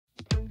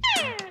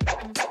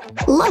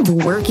Love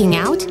working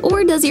out?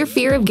 Or does your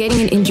fear of getting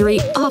an injury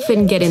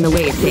often get in the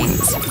way of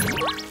things?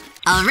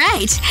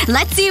 Alright,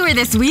 let's see where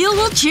this wheel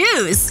will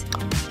choose.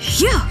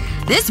 Phew!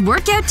 This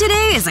workout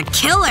today is a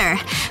killer.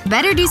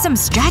 Better do some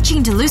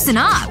stretching to loosen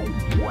up.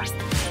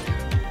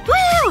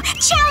 Woo!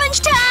 Challenge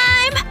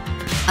time!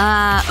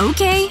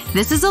 Okay.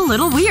 This is a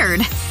little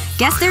weird.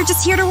 Guess they're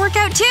just here to work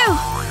out too.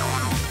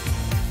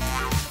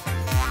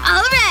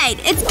 Alright,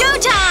 it's go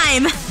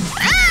time!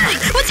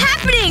 Ah! What's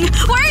happening?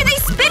 Why are they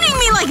spinning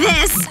me like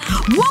this?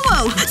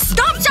 Whoa!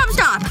 Stop, stop,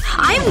 stop!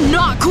 I'm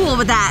not cool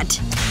with that.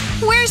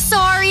 We're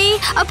sorry.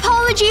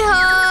 Apology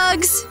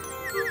hugs.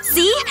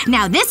 See?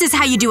 Now this is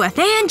how you do a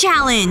fan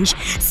challenge.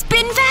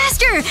 Spin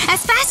faster!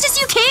 As fast as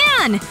you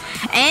can!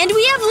 And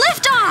we have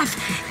liftoff!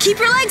 Keep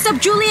your legs up,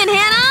 Julie and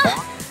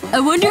Hannah! I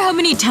wonder how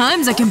many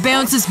times I can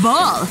bounce this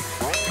ball.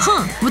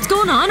 Huh. What's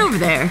going on over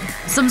there?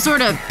 Some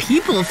sort of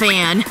people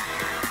fan.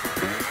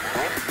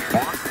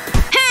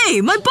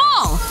 Hey! My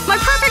ball! My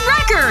perfect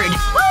record!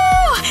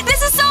 Woo!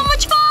 This is so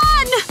much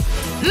fun!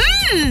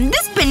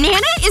 This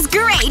banana is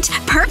great!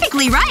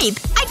 Perfectly ripe!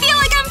 I feel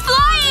like I'm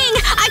flying!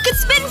 I could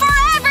spin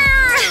forever!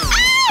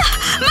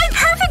 Ah! My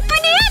perfect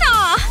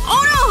banana!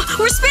 Oh no!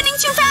 We're spinning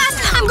too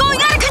fast! I'm going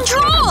out of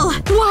control!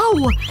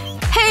 Whoa!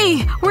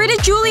 Hey! Where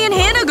did Julie and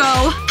Hannah go?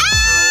 Ah!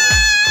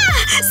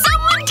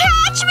 Someone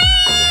catch me!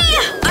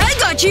 I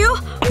got you!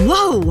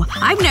 Whoa!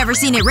 I've never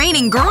seen it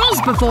raining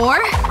girls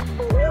before.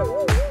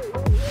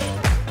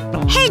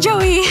 Hey,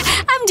 Joey.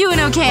 I'm doing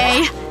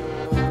okay.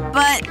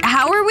 But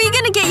how are we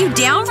gonna get you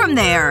down from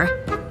there?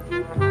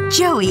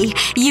 Joey,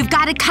 you've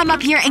gotta come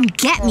up here and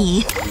get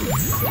me.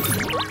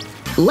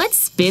 Let's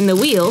spin the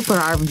wheel for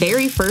our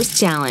very first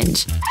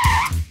challenge.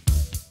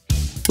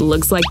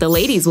 Looks like the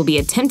ladies will be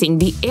attempting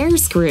the air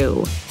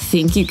screw.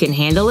 Think you can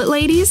handle it,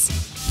 ladies?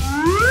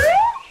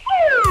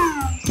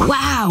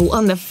 Wow,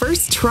 on the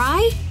first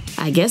try?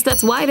 I guess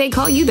that's why they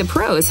call you the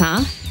pros,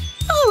 huh?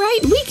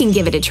 Alright, we can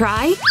give it a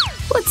try.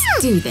 Let's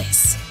do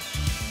this.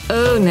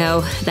 Oh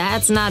no,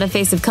 that's not a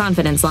face of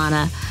confidence,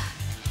 Lana.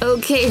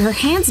 Okay, her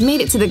hands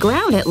made it to the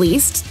ground at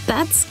least.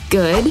 That's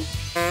good.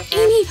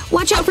 Amy,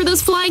 watch out for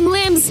those flying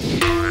limbs!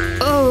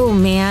 Oh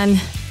man.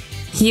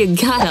 You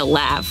gotta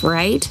laugh,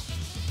 right?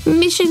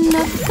 Mission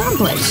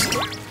accomplished.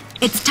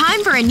 It's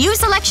time for a new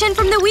selection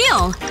from the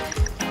wheel.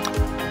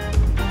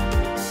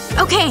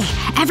 Okay,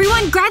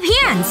 everyone grab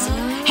hands.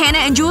 Hannah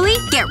and Julie,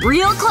 get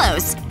real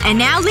close. And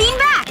now lean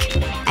back.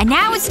 And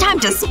now it's time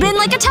to spin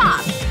like a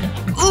top.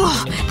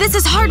 Ugh, this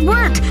is hard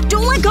work.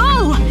 Don't let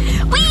go.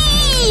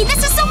 Whee!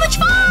 This is so much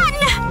fun!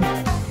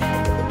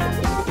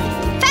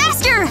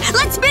 Faster!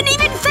 Let's spin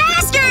even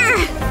faster!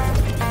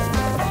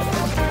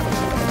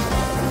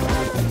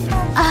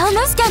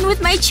 Almost done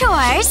with my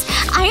chores.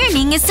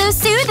 Ironing is so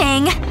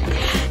soothing.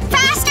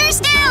 Faster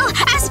still!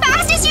 As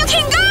fast as you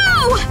can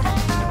go!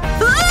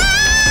 Ah!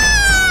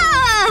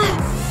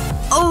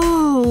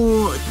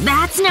 Oh,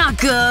 that's not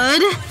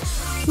good.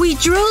 We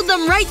drilled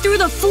them right through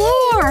the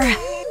floor.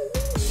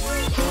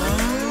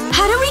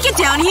 How do we get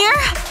down here?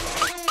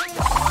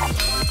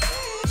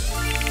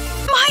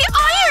 My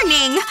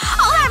ironing!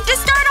 I'll have to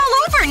start all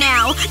over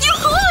now! You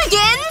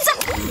hooligans!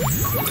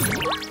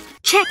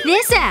 Check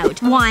this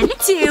out. 1,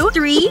 2,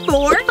 3,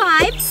 4,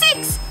 5,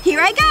 6.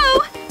 Here I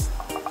go.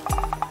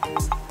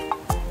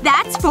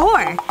 That's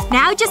 4.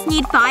 Now just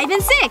need 5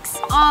 and 6.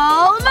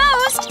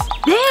 Almost!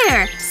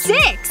 There!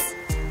 6!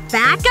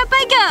 Back up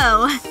I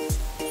go.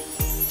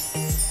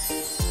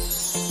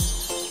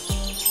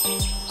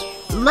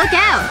 Look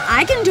out!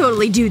 I can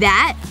totally do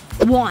that.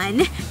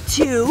 1,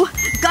 2…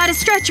 Gotta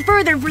stretch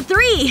further for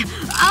 3.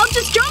 I'll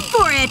just jump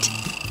for it.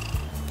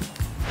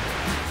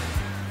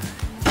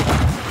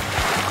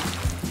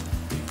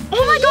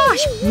 Oh my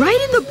gosh!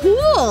 Right in the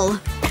pool!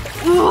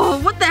 Whoa,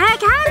 what the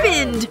heck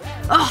happened?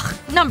 Ugh,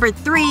 number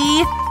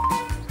 3.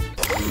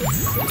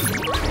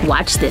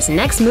 Watch this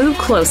next move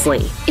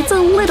closely. It's a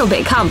little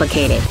bit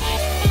complicated.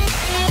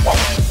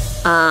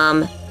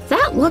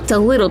 That looked a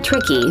little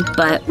tricky,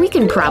 but we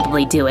can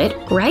probably do it,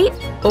 right?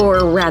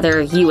 Or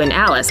rather, you and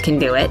Alice can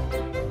do it.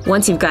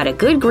 Once you've got a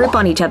good grip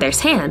on each other's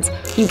hands,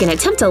 you can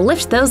attempt to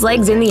lift those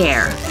legs in the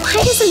air. Why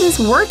isn't this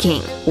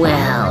working?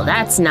 Well,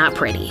 that's not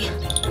pretty.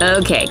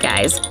 Okay,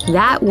 guys.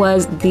 That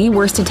was the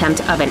worst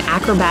attempt of an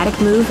acrobatic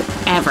move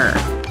ever.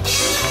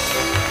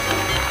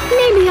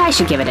 Maybe I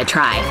should give it a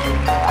try.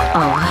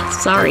 Oh,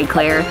 sorry,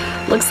 Claire.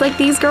 Looks like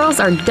these girls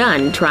are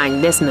done trying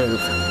this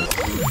move.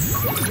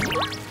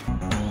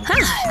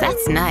 Huh,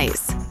 that's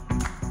nice.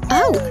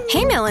 Oh,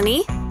 hey,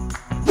 Melanie.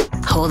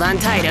 Hold on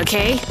tight,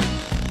 okay?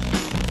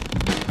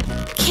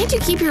 Can't you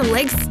keep your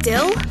legs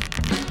still?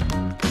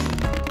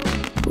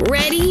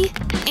 Ready,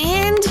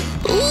 and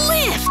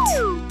lift!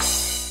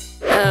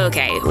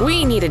 Okay,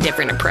 we need a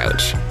different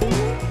approach.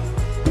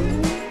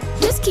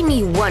 Just give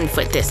me one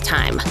foot this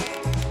time.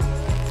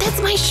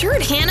 That's my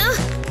shirt, Hannah!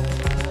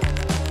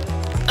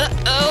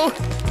 Uh-oh.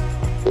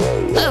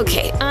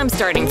 Okay, I'm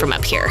starting from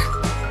up here.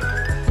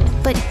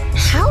 But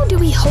how do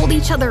we hold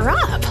each other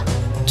up?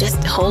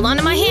 Just hold on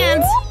to my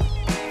hands.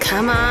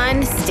 Come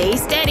on, stay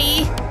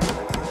steady.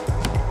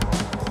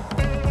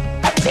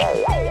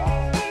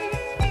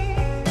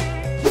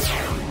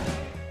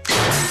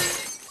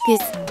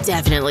 This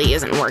definitely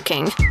isn't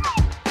working.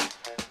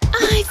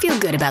 I feel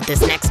good about this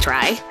next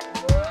try.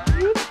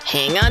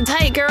 Hang on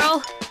tight,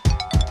 girl.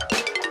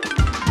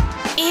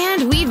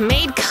 And we've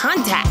made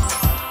contact.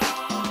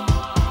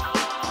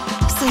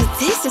 So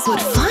this is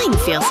what flying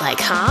feels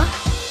like, huh?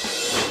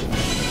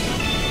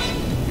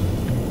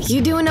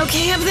 You doing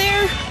okay up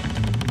there?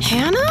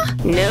 Hannah?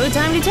 No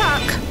time to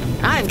talk.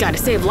 I've got to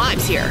save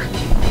lives here.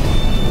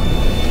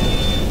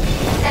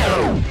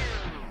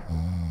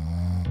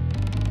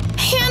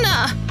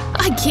 Hannah!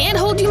 I can't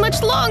hold you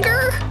much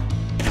longer!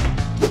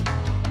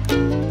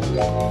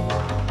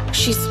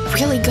 She's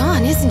really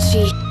gone, isn't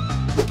she?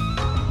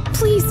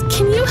 Please,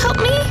 can you help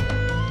me?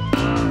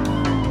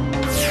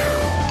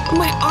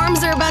 My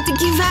arms are about to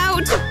give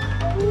out!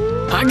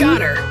 I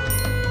got her!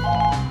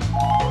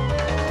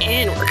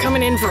 And we're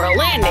coming in for a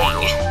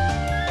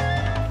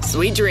landing!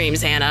 Sweet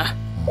dreams, Hannah.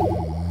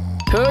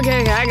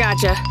 Okay, I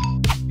gotcha.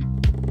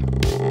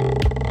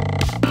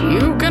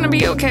 You gonna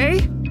be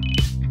okay?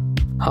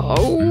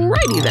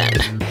 Alrighty then.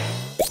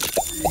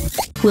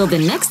 Will the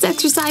next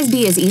exercise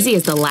be as easy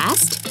as the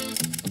last?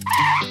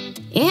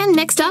 And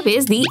next up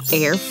is the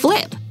air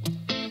flip.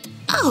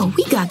 Oh,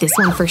 we got this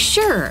one for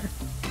sure.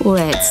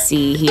 Let's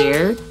see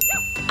here.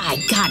 I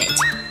got it.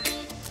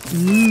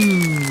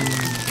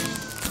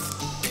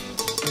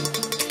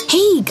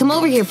 Hey, come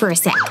over here for a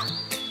sec.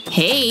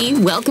 Hey,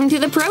 welcome to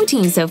the pro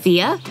team,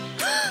 Sophia.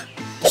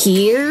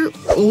 Here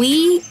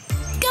we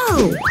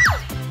go.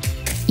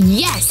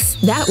 Yes,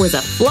 that was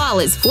a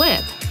flawless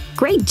flip.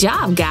 Great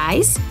job,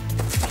 guys.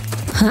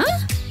 Huh?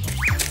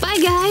 Bye,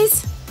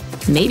 guys.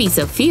 Maybe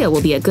Sophia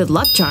will be a good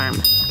luck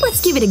charm. Let's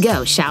give it a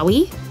go, shall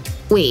we?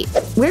 Wait,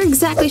 where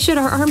exactly should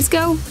our arms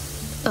go?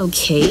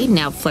 Okay,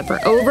 now flip her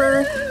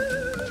over.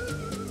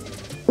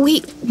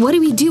 Wait, what do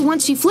we do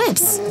once she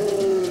flips?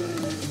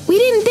 We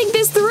didn't think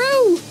this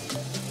through!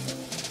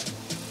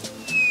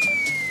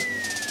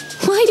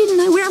 Why didn't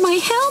I wear my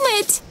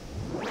helmet?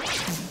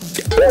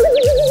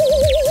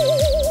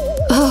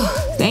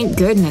 Oh, thank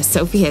goodness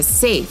Sophia's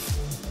safe.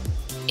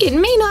 It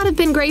may not have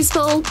been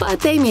graceful, but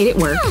they made it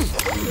work.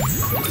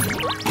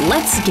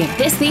 Let's give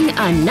this thing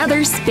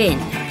another spin.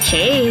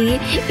 Hey,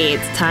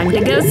 it's time to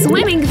go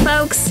swimming,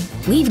 folks!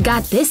 We've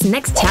got this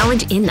next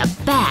challenge in the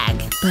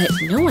bag, but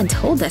no one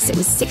told us it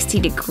was 60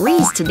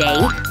 degrees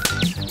today.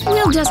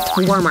 We'll just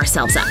warm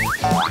ourselves up.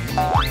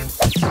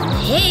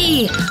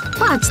 Hey,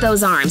 watch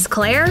those arms,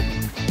 Claire.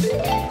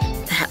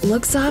 That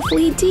looks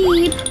awfully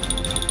deep.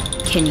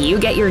 Can you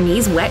get your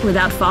knees wet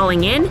without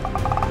falling in?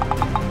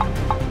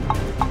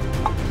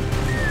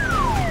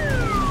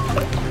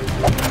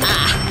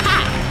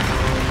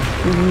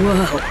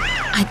 Whoa,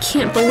 I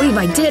can't believe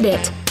I did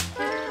it!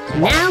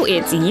 Now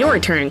it's your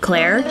turn,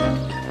 Claire.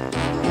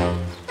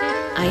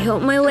 I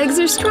hope my legs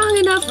are strong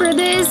enough for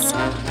this.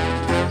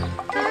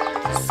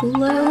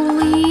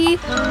 Slowly…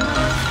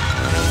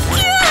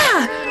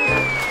 Yeah!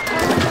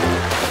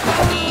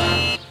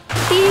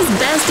 These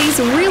besties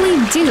really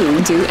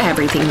do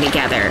everything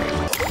together.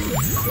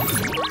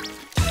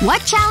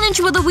 What challenge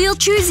will the wheel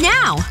choose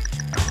now?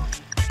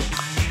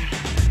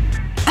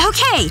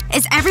 Okay,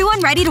 is everyone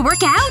ready to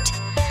work out?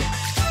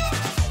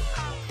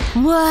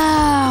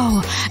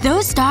 Whoa!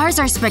 Those stars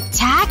are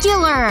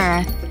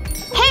spectacular!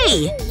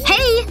 Hey!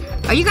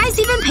 Are you guys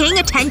even paying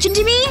attention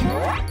to me?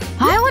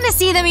 I want to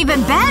see them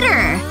even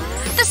better!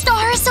 The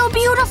star is so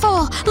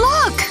beautiful!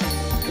 Look!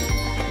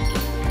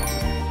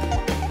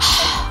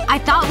 I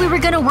thought we were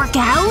gonna work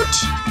out?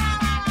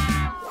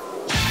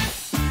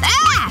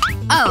 Ah!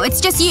 Oh,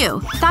 it's just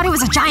you. Thought it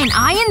was a giant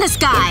eye in the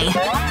sky.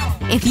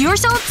 If you're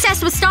so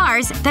obsessed with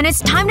stars, then it's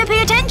time to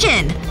pay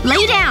attention.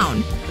 Lay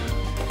down.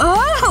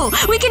 Oh!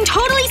 We can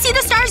totally see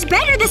the stars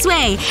better this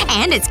way!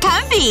 And it's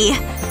comfy!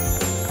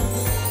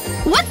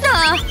 What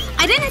the?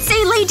 I didn't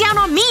say lay down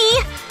on me!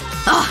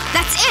 Ugh,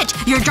 that's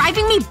it! You're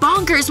driving me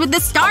bonkers with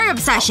this star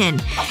obsession!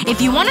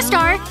 If you want a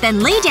star, then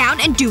lay down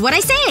and do what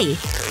I say!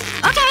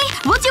 Okay,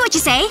 we'll do what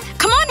you say.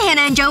 Come on,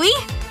 Hannah and Joey!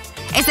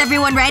 Is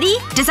everyone ready?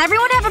 Does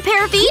everyone have a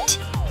pair of feet?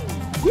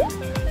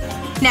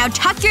 Now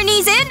tuck your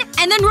knees in,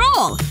 and then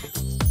roll!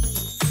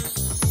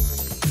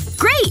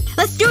 Great!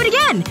 Let's do it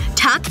again!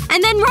 Tuck,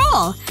 and then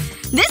roll!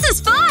 This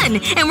is fun!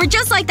 And we're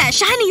just like that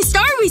shining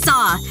star we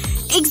saw!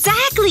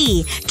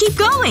 Exactly! Keep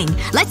going!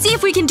 Let's see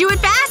if we can do it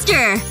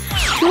faster!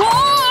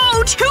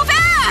 Whoa! Too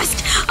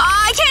fast!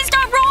 I can't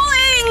stop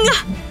rolling!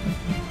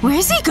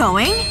 Where's he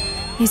going?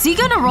 Is he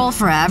gonna roll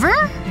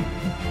forever?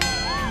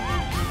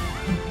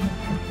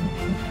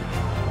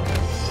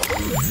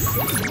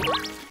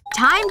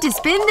 Time to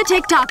spin the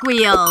TikTok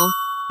wheel!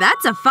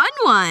 That's a fun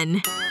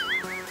one!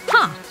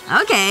 Huh.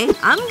 Okay.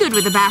 I'm good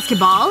with a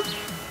basketball.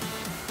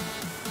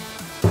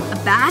 A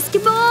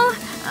basketball?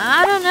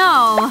 I don't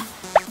know.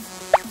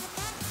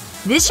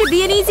 This should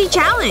be an easy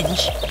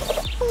challenge.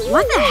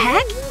 What the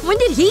heck? When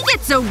did he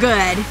get so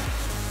good?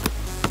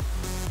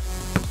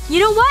 You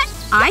know what?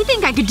 I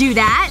think I could do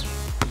that.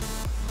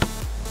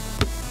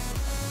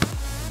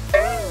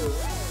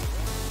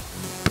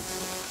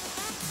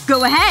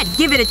 Go ahead.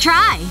 Give it a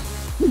try.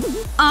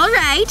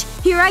 Alright.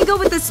 Here I go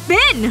with the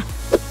spin.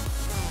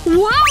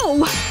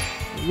 Whoa!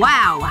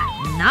 Wow.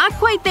 Not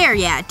quite there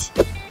yet.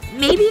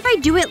 Maybe if I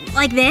do it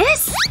like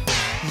this?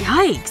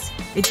 Yikes.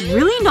 It's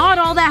really not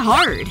all that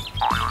hard.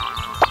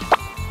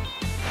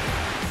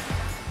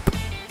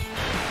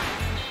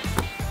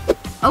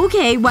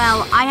 Okay,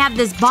 well, I have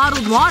this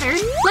bottled water.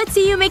 Let's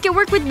see you make it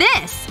work with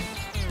this.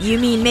 You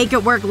mean make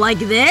it work like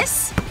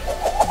this?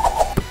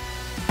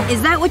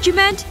 Is that what you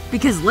meant?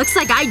 Because looks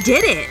like I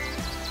did it.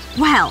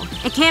 Well,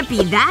 it can't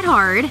be that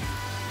hard.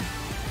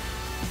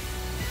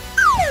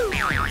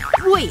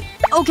 Wait.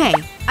 Okay.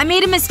 I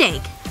made a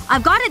mistake.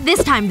 I've got it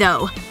this time,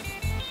 though.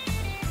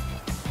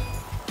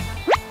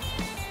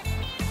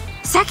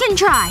 Second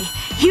try.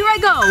 Here I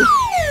go.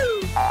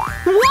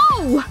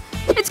 Whoa!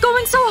 It's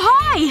going so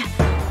high!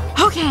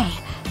 Okay.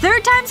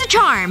 Third time's a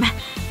charm.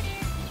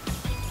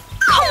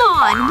 Come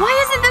on! Why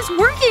isn't this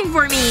working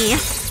for me?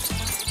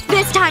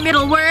 This time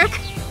it'll work.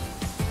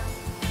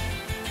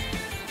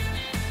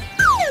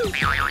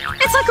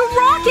 It's like a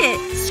rocket!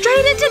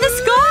 Straight into the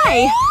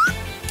sky!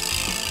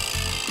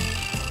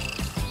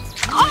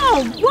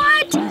 Oh,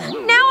 what?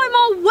 Now I'm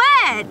all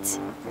wet!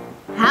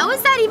 How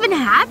is that even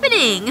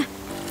happening?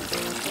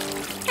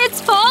 It's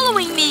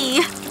following me!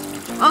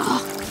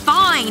 Ugh,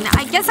 fine.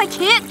 I guess I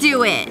can't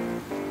do it.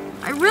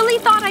 I really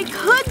thought I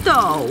could,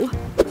 though.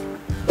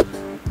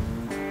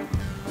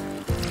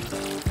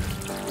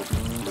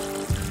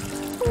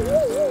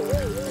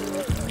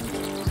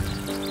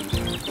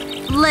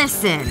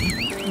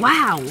 Listen.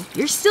 Wow,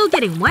 you're still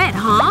getting wet,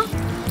 huh?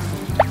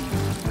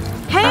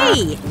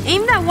 Hey!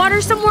 Aim that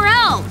water somewhere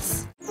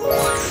else!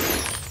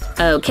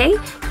 Okay,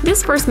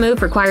 this first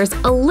move requires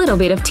a little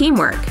bit of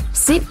teamwork.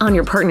 Sit on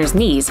your partner's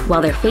knees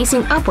while they're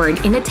facing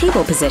upward in a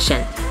table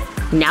position.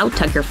 Now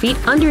tuck your feet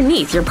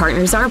underneath your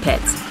partner's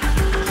armpits.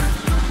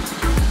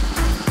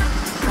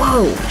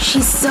 Whoa,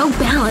 she's so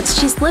balanced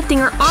she's lifting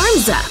her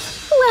arms up.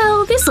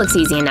 Well, this looks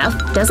easy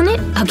enough, doesn't it?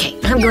 Okay,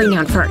 I'm going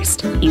down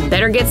first. You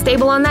better get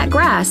stable on that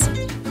grass.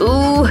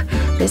 Ooh,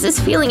 this is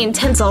feeling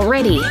intense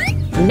already.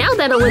 Now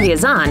that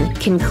Olivia's on,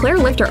 can Claire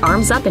lift her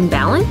arms up and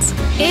balance?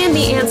 And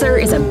the answer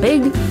is a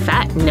big,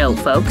 fat no,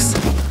 folks.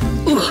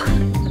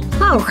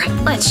 Ugh. Alright,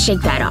 let's shake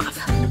that off.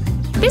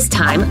 This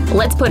time,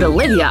 let's put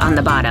Olivia on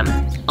the bottom.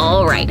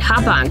 Alright,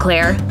 hop on,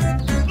 Claire.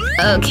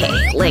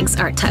 Okay, legs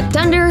are tucked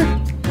under.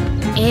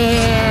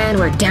 And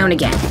we're down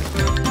again.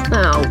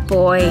 Oh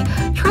boy.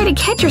 Try to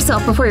catch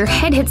yourself before your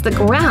head hits the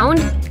ground.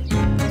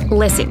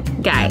 Listen,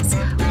 guys,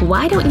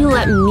 why don't you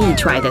let me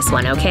try this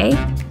one, okay?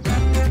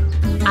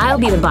 I'll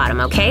be the bottom,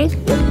 okay?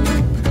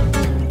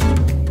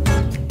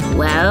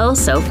 Well,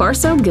 so far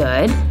so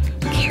good.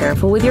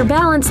 Careful with your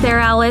balance there,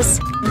 Alice.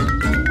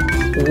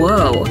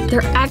 Whoa,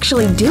 they're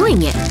actually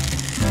doing it.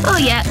 Oh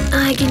yeah,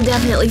 I can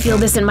definitely feel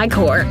this in my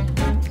core.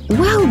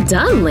 Well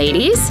done,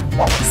 ladies!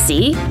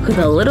 See? With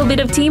a little bit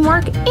of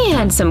teamwork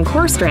and some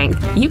core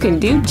strength, you can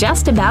do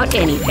just about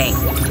anything.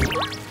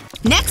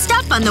 Next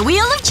up on the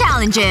wheel of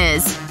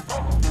challenges.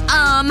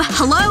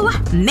 Hello?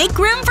 Make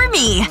room for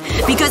me.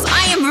 Because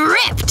I am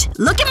ripped!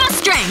 Look at my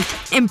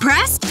strength!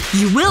 Impressed?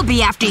 You will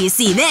be after you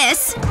see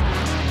this.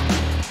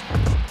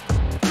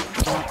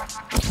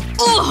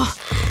 Ugh!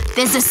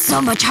 This is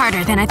so much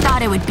harder than I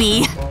thought it would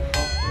be.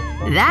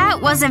 That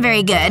wasn't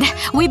very good.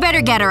 We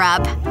better get her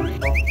up.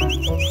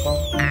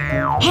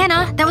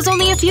 Hannah, that was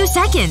only a few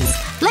seconds.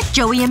 Let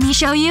Joey and me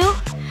show you.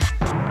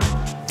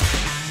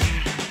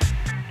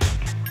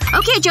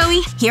 Okay,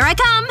 Joey. Here I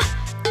come.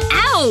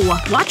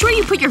 Ow! Watch where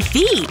you put your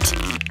feet.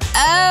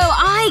 Oh,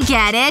 I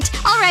get it.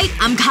 Alright,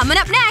 I'm coming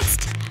up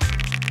next.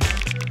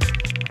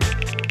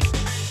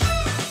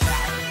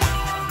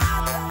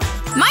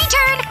 My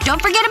turn!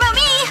 Don't forget about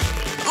me!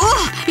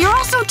 Ugh, you're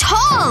all so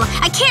tall!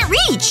 I can't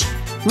reach!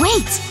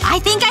 Wait, I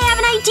think I have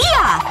an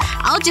idea!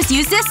 I'll just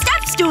use this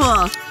step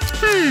stool.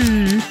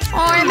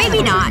 Or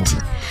maybe not.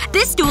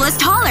 This stool is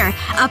taller.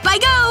 Up I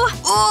go!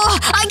 Ugh,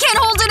 I can't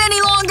hold it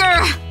any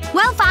longer!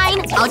 Well,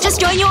 fine. I'll just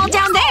join you all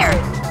down there.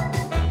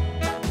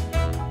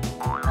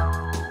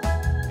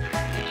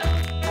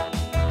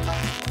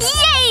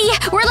 Yay!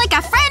 We're like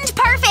a French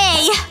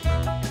parfait!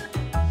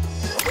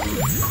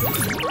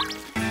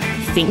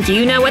 Think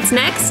you know what's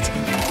next?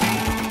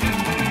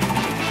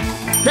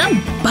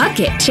 The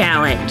bucket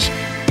challenge!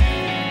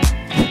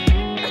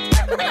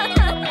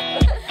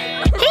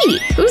 Hey,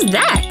 who's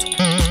that?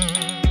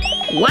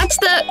 Watch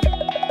the…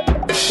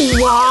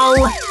 wall!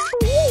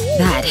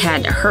 That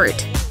had to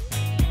hurt.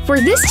 For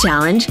this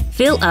challenge,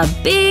 fill a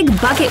big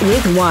bucket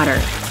with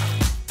water.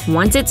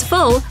 Once it's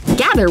full,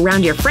 gather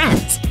around your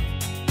friends.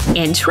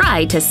 And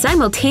try to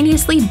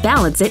simultaneously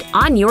balance it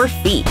on your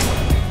feet.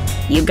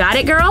 You got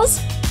it, girls?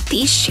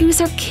 These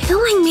shoes are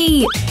killing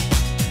me.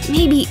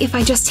 Maybe if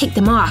I just take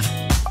them off.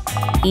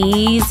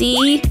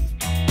 Easy.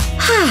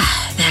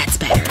 That's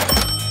better.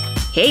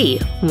 Hey,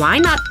 why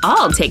not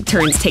all take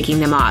turns taking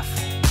them off?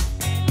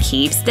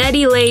 Keep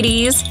steady,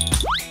 ladies.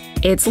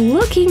 It's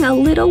looking a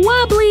little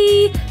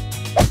wobbly.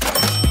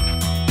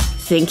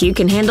 Think you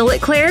can handle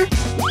it, Claire?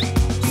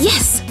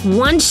 Yes!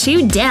 One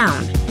shoe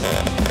down.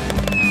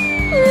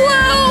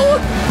 Whoa!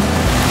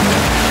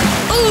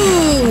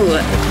 Ooh!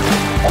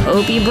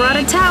 Hope you brought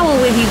a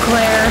towel with you,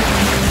 Claire.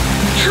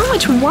 How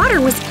much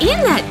water was in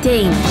that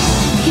thing?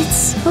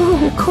 It's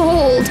so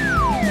cold.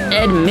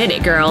 Admit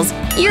it, girls.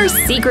 You're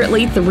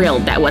secretly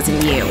thrilled that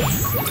wasn't you.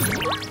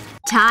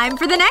 Time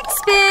for the next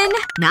spin!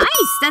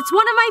 Nice! That's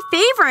one of my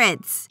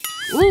favorites!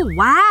 Ooh,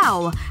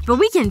 wow. But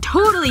we can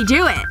totally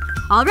do it.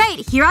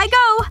 Alright, here I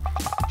go.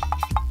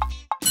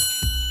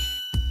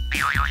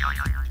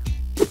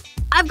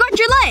 I've got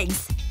your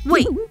legs!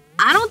 Wait,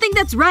 I don't think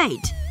that's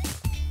right.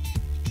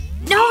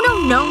 No,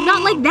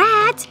 not like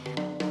that!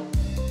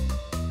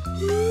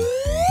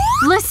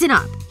 Listen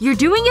up. You're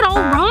doing it all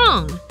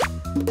wrong.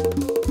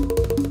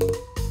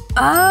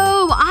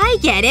 Oh, I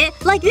get it.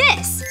 Like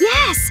this.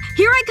 Yes!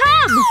 Here I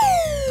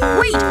come!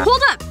 Wait,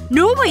 hold up.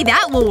 No way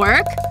that will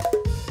work.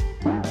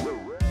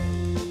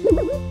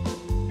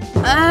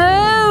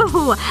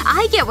 Oh,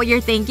 I get what you're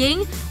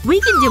thinking.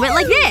 We can do it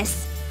like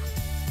this.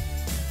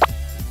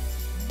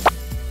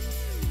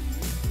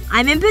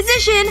 I'm in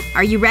position.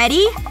 Are you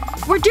ready?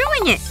 We're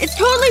doing it! It's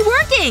totally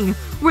working!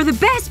 We're the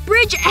best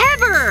bridge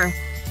ever!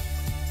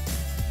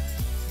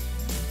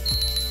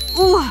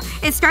 Ooh,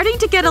 it's starting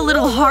to get a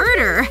little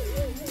harder.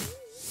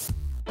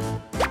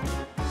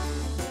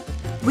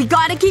 We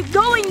gotta keep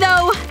going,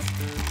 though!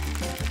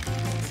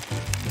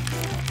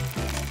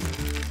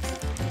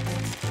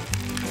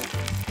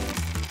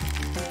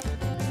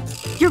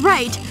 You're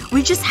right.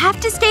 We just have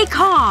to stay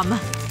calm.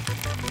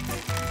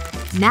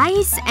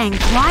 Nice and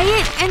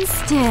quiet and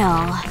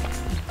still.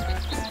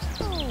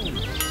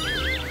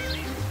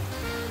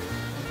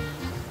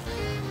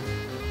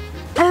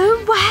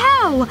 Oh,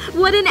 wow!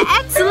 What an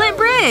excellent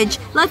bridge!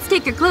 Let's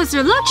take a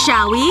closer look,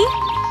 shall we?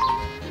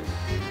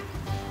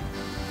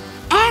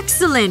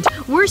 Excellent!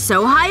 We're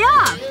so high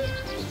up!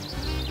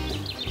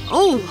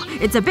 Oh,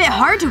 it's a bit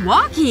hard to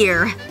walk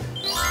here.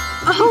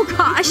 Oh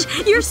gosh,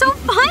 you're so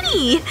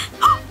funny!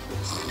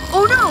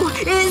 Oh no!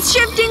 It's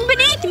shifting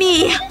beneath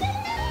me!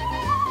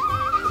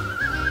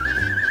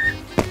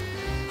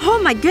 Oh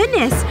my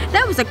goodness!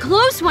 That was a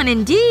close one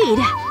indeed!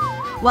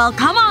 Well,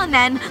 come on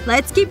then.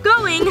 Let's keep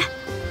going.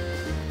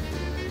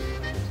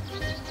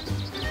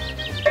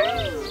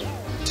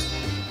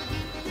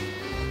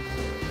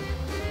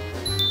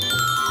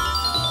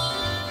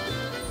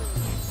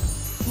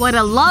 What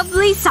a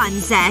lovely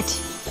sunset.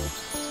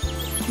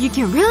 You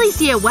can really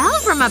see it well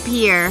from up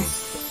here.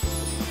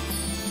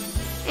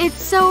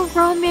 It's so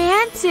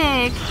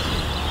romantic.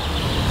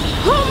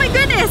 Oh my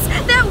goodness!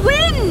 That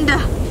wind!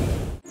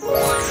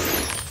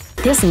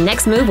 This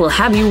next move will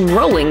have you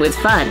rolling with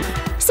fun.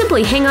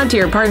 Simply hang onto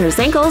your partner's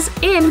ankles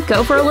and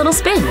go for a little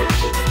spin.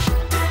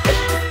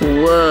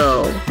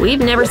 Whoa, we've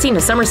never seen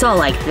a somersault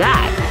like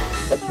that.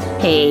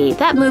 Hey,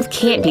 that move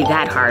can't be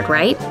that hard,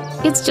 right?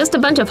 It's just a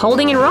bunch of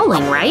holding and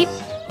rolling, right?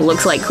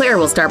 Looks like Claire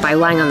will start by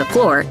lying on the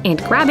floor and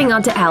grabbing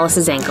onto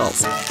Alice's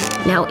ankles.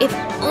 Now, if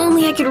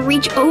only I could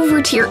reach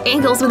over to your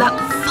ankles without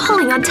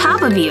falling on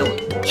top of you.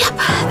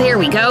 Yep, there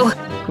we go.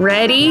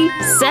 Ready,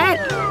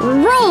 set,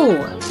 roll!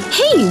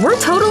 Hey, we're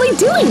totally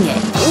doing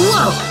it!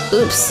 Whoa!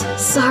 Oops.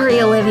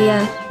 Sorry,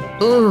 Olivia.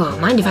 Ooh,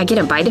 mind if I get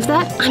a bite of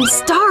that? I'm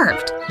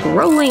starved!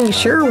 Rolling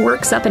sure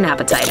works up an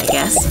appetite, I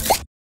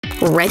guess.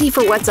 Ready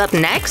for what's up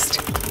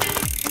next?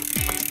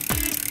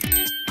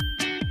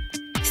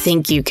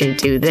 Think you can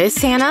do this,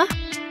 Hannah?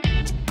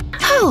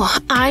 Oh,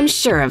 I'm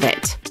sure of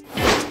it.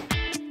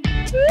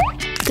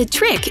 The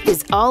trick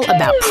is all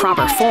about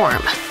proper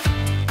form.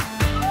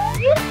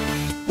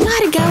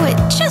 Gotta go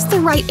at just the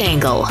right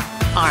angle.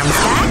 Arms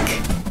back,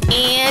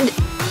 and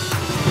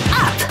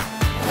up.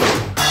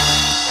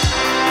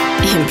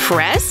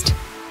 Impressed?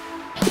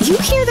 You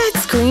hear that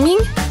screaming?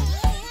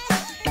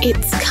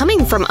 It's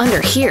coming from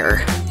under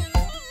here.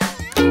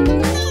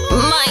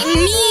 My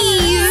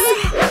knees!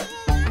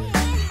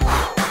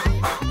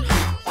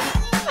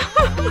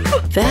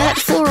 That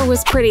floor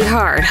was pretty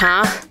hard,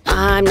 huh?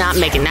 I'm not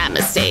making that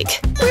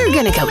mistake. We're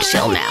gonna go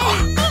chill now.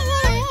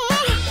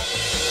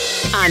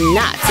 I'm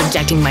not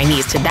subjecting my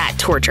knees to that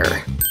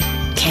torture.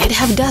 Can't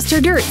have dust or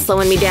dirt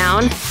slowing me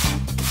down.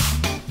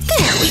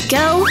 There we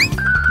go.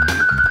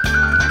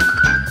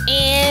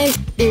 And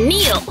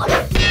kneel.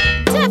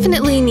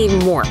 Definitely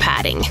need more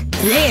padding.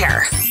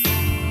 There.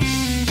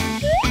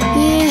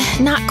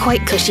 Not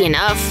quite cushy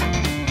enough.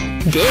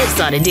 This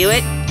ought to do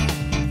it.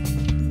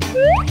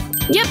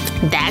 Yep,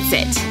 that's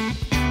it.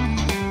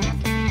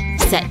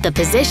 Set the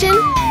position.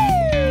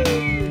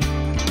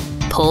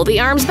 Pull the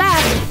arms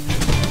back.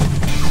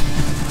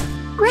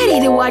 Ready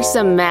to watch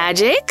some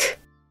magic?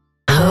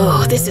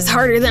 Oh, this is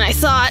harder than I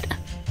thought.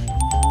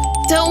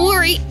 Don't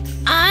worry,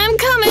 I'm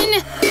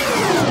coming.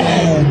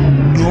 Oh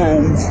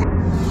no.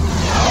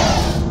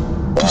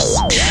 This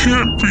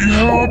can't be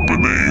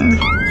happening.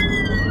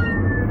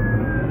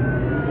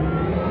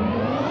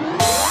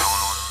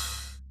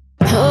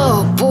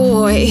 Oh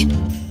boy.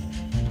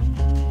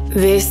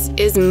 This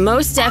is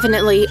most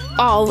definitely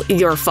all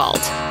your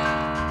fault.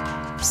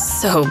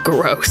 So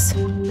gross.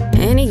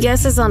 Any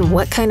guesses on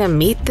what kind of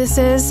meat this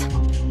is?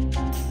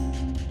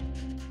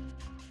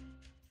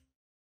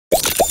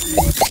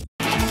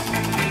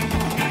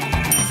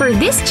 For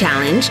this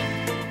challenge,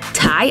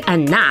 tie a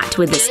knot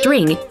with a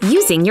string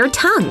using your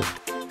tongue.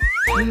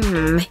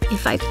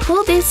 If I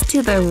pull this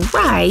to the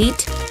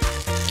right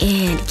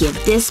and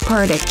give this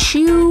part a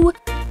chew…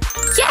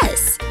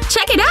 Yes!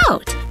 Check it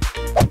out!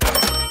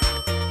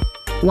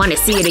 Want to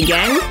see it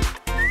again?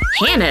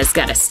 Hannah's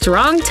got a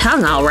strong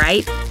tongue, all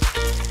right.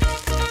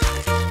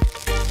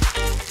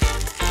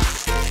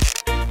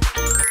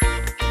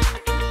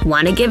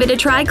 Want to give it a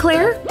try,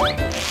 Claire?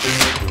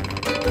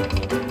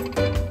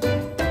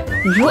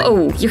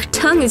 Whoa, your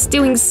tongue is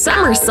doing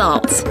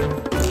somersaults.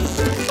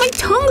 My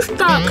tongue's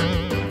stuck.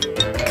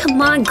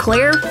 Come on,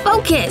 Claire,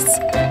 focus.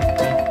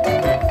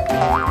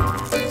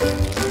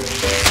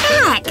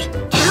 Heck!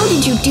 How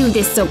did you do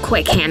this so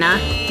quick, Hannah?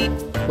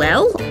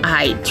 Well,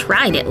 I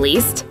tried at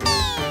least.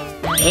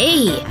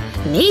 Hey,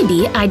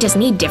 maybe I just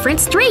need different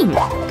string.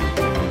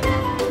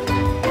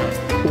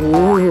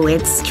 Ooh,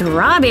 it's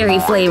strawberry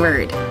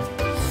flavored.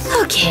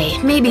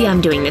 Okay, maybe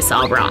I'm doing this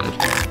all wrong.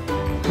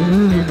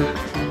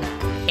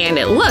 And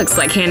it looks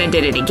like Hannah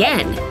did it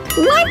again.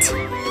 What?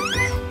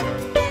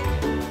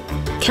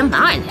 Come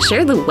on,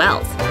 share the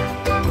wealth.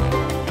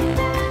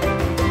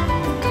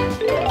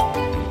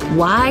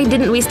 Why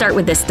didn't we start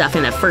with this stuff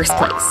in the first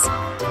place?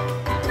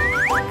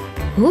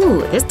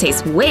 Ooh, this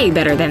tastes way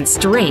better than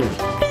string.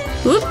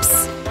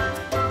 Oops.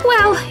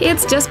 Well,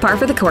 it's just par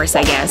for the course,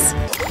 I guess.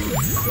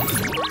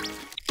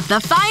 The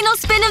final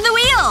spin of the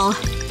wheel!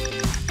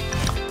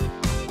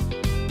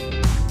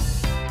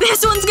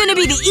 This one's gonna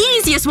be the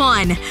easiest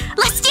one!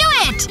 Let's do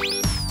it!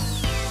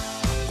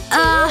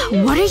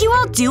 What are you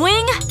all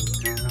doing?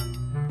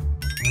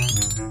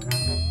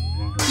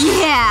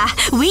 Yeah!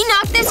 We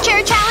knocked this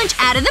chair challenge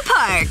out of the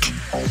park!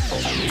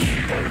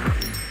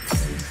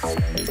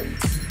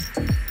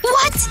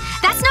 What?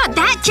 That's not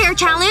that chair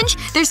challenge!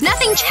 There's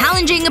nothing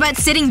challenging about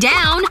sitting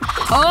down!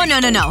 Oh,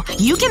 no.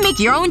 You can make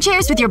your own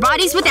chairs with your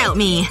bodies without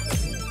me.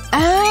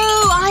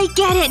 Oh, I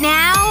get it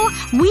now!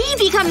 We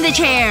become the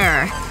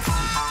chair!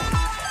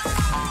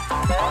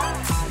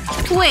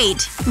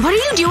 Wait, what are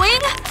you doing?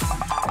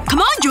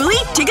 Come on,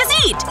 Julie! Take a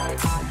seat!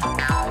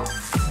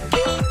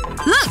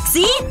 Look,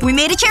 see? We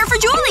made a chair for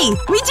Julie!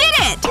 We did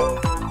it!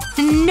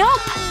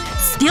 Nope.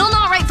 Still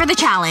not right for the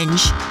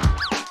challenge.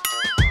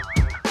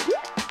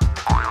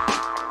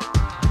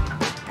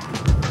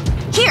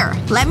 Here,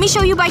 let me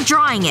show you by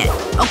drawing it.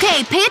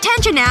 Okay, pay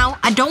attention now.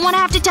 I don't want to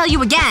have to tell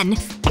you again.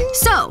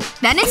 So,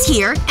 then it's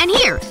here,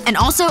 and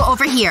also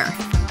over here.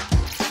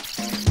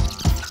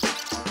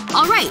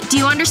 Alright, do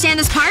you understand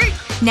this part?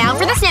 Now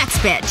for this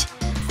next bit.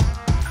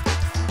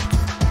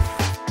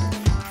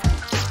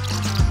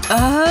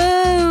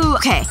 Oh,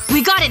 okay.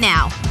 We got it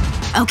now.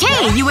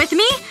 Okay, you with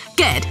me?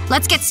 Good.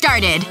 Let's get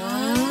started.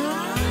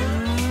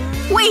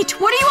 Wait,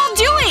 what are you all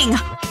doing?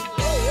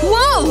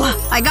 Whoa!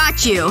 I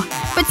got you.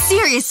 But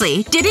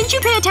seriously, didn't you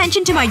pay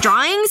attention to my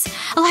drawings?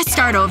 Let's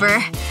start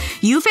over.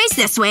 You face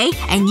this way,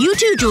 and you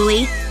too,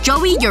 Julie.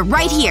 Joey, you're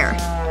right here.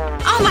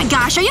 Oh my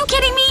gosh, are you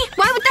kidding me?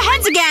 Why with the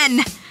heads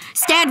again?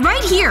 Stand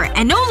right here,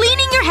 and no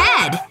leaning your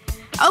head.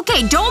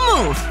 Okay, don't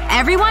move.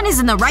 Everyone is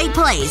in the right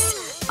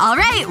place.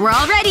 Alright, we're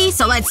all ready,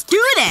 so let's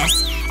do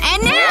this!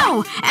 And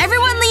now!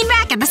 Everyone lean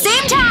back at the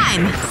same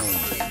time!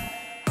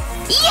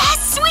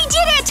 Yes! We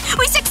did it!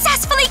 We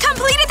successfully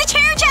completed the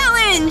chair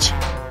challenge!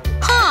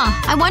 Huh.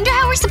 I wonder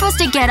how we're supposed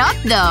to get up,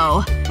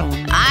 though.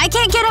 I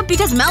can't get up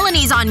because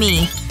Melanie's on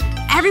me.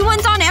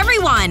 Everyone's on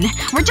everyone.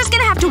 We're just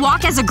gonna have to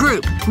walk as a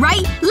group.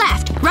 Right,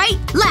 left, right,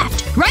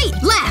 left, right,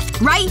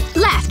 left, right,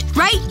 left,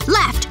 right,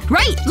 left,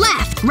 right,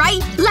 left,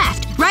 right,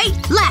 left,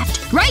 right,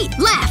 left, right,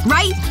 left,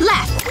 right,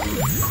 left.